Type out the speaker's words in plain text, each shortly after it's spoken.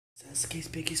Sasuke's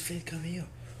biggest fan, come here.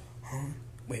 Huh?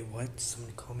 Wait, what?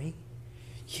 Someone call me?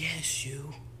 Yes,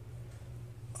 you.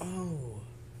 Oh,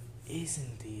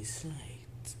 isn't this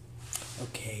right?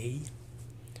 Okay.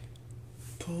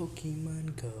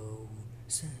 Pokemon Go.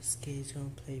 Sasuke's gonna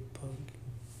play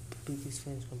biggest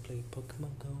fan's gonna play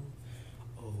Pokemon Go.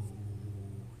 Oh,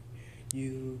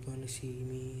 you gonna see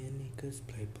me and Nicholas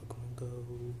play Pokemon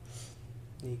Go.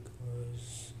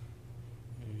 Nicholas.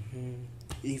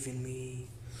 Even me.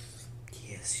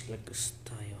 Yes, you like the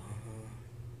style, huh?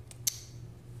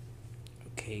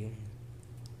 Okay.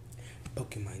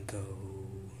 Pokemon Go.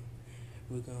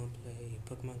 We're gonna play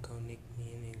Pokemon Go, Nick,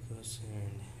 me, and Nicholas,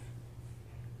 and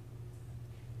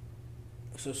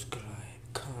subscribe,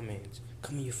 comment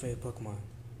your favorite Pokemon,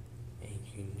 and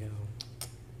you know,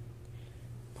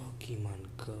 Pokemon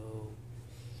Go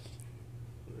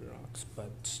rocks.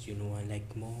 But you know, I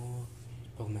like more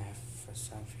Pokemon for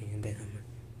something, and then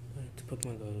the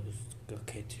Pokemon Go is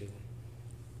okay too.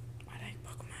 I like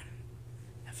Pokemon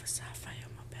for Sapphire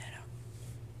more better.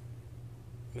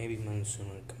 Maybe Monsoon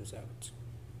when it comes out.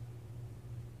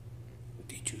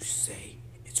 Did you say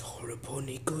it's horrible,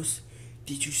 Nikos?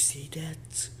 Did you say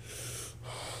that?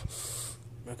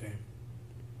 Okay.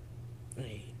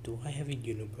 Hey, do I have a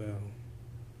unibrow?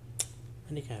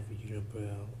 I think I have a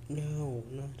unibrow. No,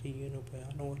 not a unibrow.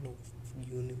 I don't want no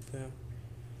unibrow.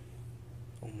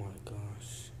 Oh my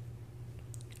gosh.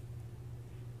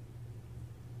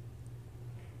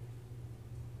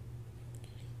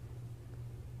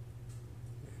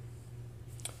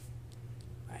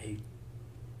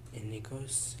 And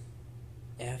Nikos,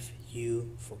 F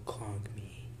you for calling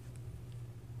me.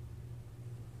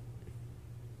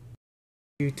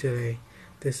 Today,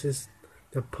 this is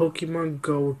the Pokemon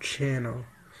Go channel.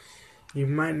 You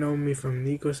might know me from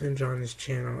Nikos and Johnny's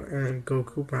channel and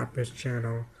Goku Papa's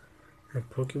channel and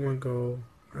Pokemon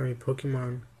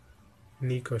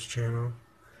Nikos channel,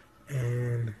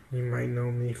 and you might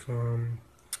know me from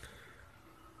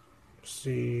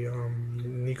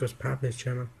Nikos Papa's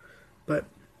channel. But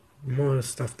more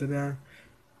stuff to that,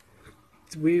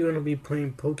 we're gonna be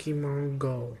playing Pokemon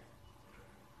Go.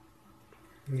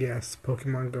 Yes,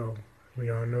 Pokemon Go. We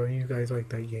all know you guys like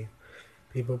that game.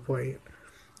 People play it.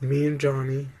 Me and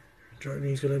Johnny's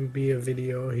gonna be a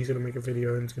video. He's gonna make a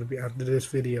video, and it's gonna be after this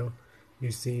video,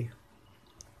 you see.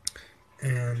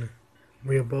 And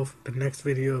we are both. The next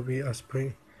video will be us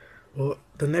playing. Well,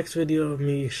 the next video of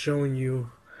me showing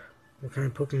you what kind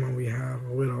of Pokemon we have,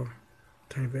 a little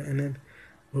tiny bit, and then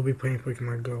we'll be playing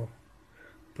Pokemon Go.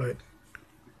 But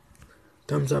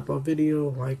thumbs up our video,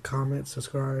 like, comment,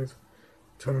 subscribe,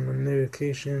 turn on the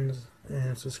notifications,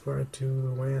 and subscribe to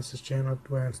Lance's channel,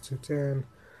 Lance210,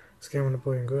 Scamming the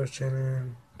Boy and Girls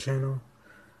channel,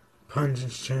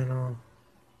 Pungent's channel,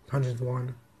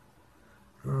 Pungent1,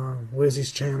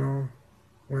 Lizzie's channel,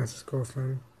 Lance's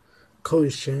girlfriend,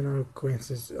 Cody's channel,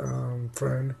 Lance's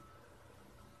friend,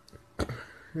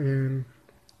 and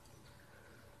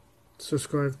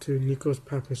subscribe to Nikos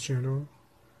Papa's channel,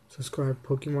 subscribe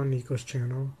Pokemon Nikos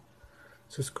channel,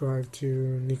 subscribe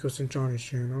to Nikos and Johnny's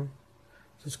channel,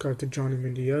 subscribe to Johnny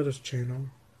Mendiota's channel,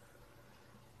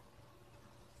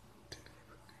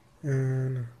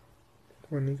 and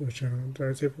Pokemon Nikos channel. Did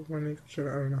I say Pokemon Nikos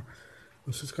channel? I don't know.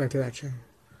 We'll subscribe to that channel.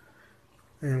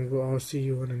 And we'll all see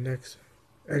you on the next,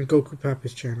 and Goku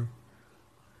Papa's channel.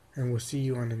 And we'll see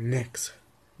you on the next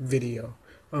video.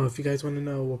 Oh, if you guys want to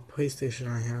know what PlayStation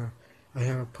I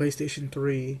have a PlayStation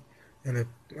 3, and I'm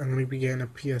going to be getting a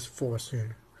PS4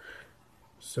 soon.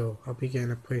 So I'll be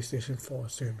getting a PlayStation 4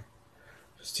 soon.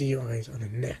 See you guys on the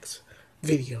next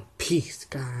video. Peace,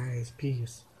 guys.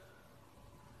 Peace.